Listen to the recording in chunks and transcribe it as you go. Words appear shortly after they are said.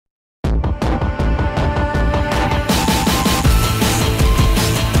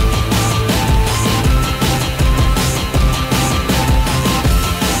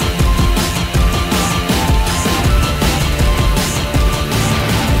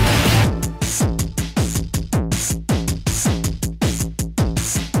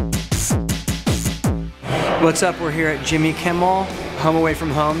What's up? We're here at Jimmy Kimmel, Home Away from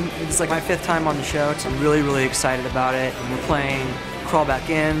Home. It's like my 5th time on the show, so I'm really excited about it. And we're playing Crawl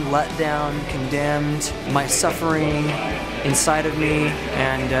Back In, Let Down, Condemned, My Suffering, Inside of Me,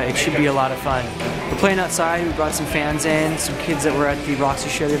 and it should be a lot of fun. We're playing outside. We brought some fans in, some kids that were at the Roxy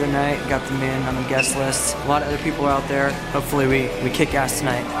show the other night, got them in on the guest list. A lot of other people are out there. Hopefully we kick ass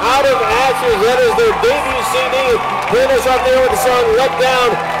tonight. Out of Ashes, that is their debut CD. Playing us out there with the song Let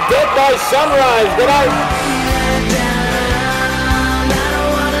Down, Dead by Sunrise. Good night.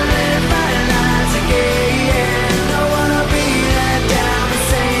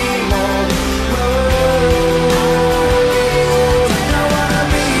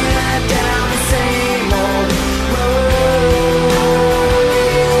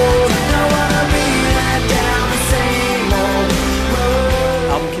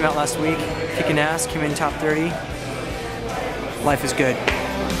 Out last week, kicking ass, came in top 30. Life is good.